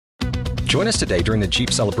Join us today during the Jeep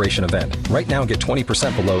Celebration event. Right now, get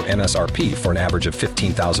 20% below MSRP for an average of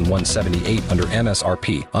 $15,178 under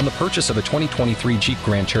MSRP on the purchase of a 2023 Jeep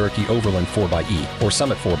Grand Cherokee Overland 4xE or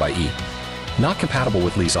Summit 4xE. Not compatible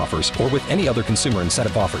with lease offers or with any other consumer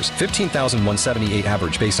incentive offers. $15,178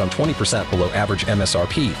 average based on 20% below average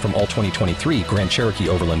MSRP from all 2023 Grand Cherokee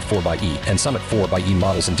Overland 4xE and Summit 4xE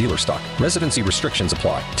models in dealer stock. Residency restrictions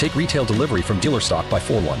apply. Take retail delivery from dealer stock by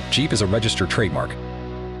 4/1. Jeep is a registered trademark.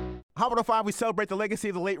 Hot 105, we celebrate the legacy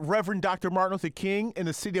of the late Reverend Dr. Martin Luther King in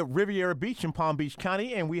the city of Riviera Beach in Palm Beach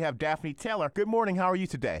County, and we have Daphne Taylor. Good morning. How are you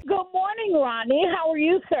today? Good morning, Rodney. How are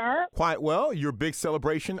you, sir? Quite well. Your big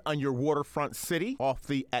celebration on your waterfront city off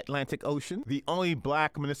the Atlantic Ocean, the only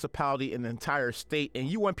black municipality in the entire state, and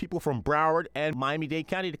you want people from Broward and Miami-Dade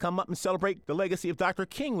County to come up and celebrate the legacy of Dr.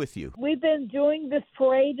 King with you. We've been doing this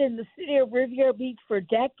parade in the city of Riviera Beach for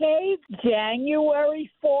decades. January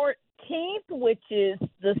 14th, which is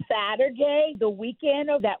the Saturday, the weekend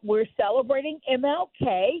of that we're celebrating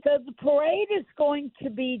MLK. So the parade is going to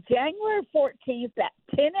be January 14th at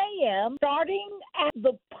 10 a.m., starting at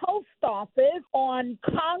the post office on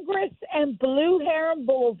Congress and Blue Heron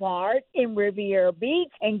Boulevard in Riviera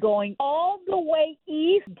Beach and going all the way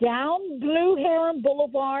east down Blue Heron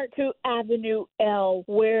Boulevard to Avenue L,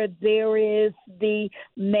 where there is the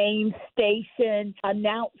main station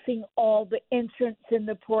announcing all the entrants in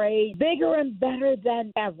the parade. Bigger and better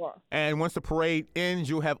than ever. And once the parade ends,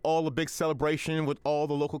 you'll have all the big celebration with all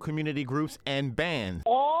the local community groups and bands.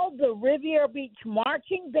 All the Riviera Beach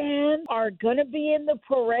marching bands are going to be in the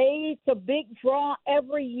parade. It's a big draw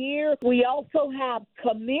every year. We also have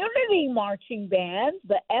community marching bands,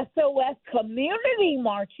 the SOS Community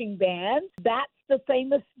Marching Band. That's the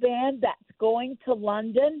famous band that's going to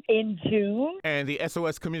London in June. And the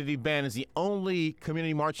SOS Community Band is the only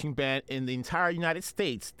community marching band in the entire United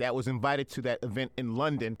States that was invited to that event in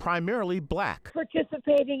London, primarily black.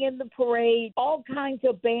 Participating in the parade, all kinds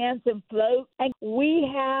of bands and floats. And we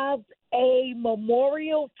have a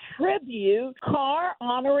memorial tribute car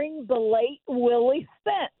honoring the late Willie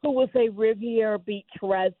Spence, who was a Riviera Beach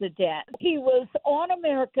resident. He was on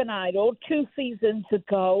American Idol 2 seasons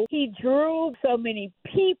ago. He drew so many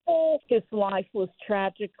people. His life was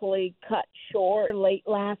tragically cut short late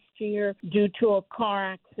last year due to a car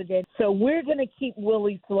accident. So we're going to keep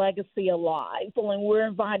Willie's legacy alive. And we're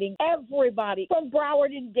inviting everybody from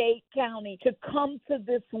Broward and Dade County to come to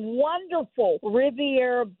this wonderful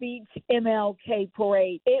Riviera Beach MLK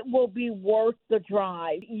parade. It will be worth the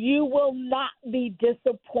drive. You will not be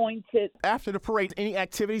disappointed. After the parade, any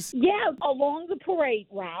activities? Yeah, along the parade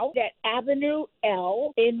route at Avenue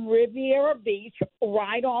L in Riviera Beach,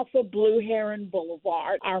 right off of Blue Heron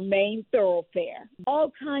Boulevard, our main thoroughfare.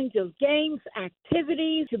 All kinds of games,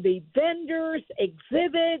 activities, to be vendors,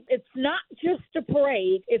 exhibits. It's not just a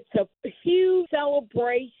parade. It's a huge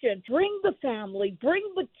celebration. Bring the family, bring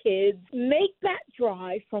the kids, make that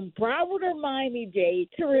drive from Broward or Miami-Dade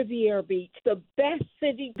to Riviera Beach, the best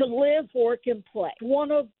city to live, work, and play.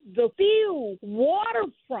 One of the few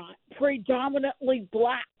waterfront, predominantly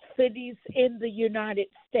black cities in the United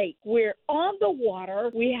States. We're on the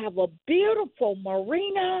water. We have a beautiful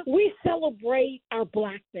marina. We celebrate our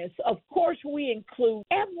blackness. Of course, we include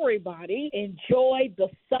everybody. Enjoy the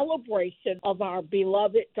celebration of our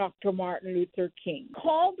beloved Dr. Martin Luther King.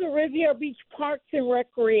 Call the Riviera Beach Parks and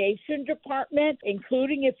Recreation Department,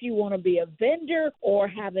 including if you want to be a vendor or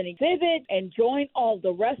have an exhibit, and join all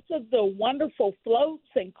the rest of the wonderful floats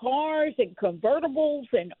and cars and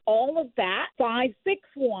convertibles and all of that.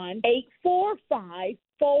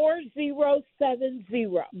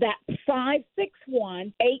 561-845-4070. That's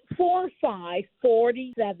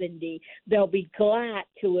 561-845-4070. They'll be glad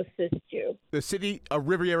to assist you. The city of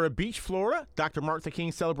Riviera Beach, Florida, Dr. Martin Luther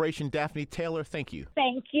King celebration. Daphne Taylor, thank you.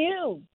 Thank you.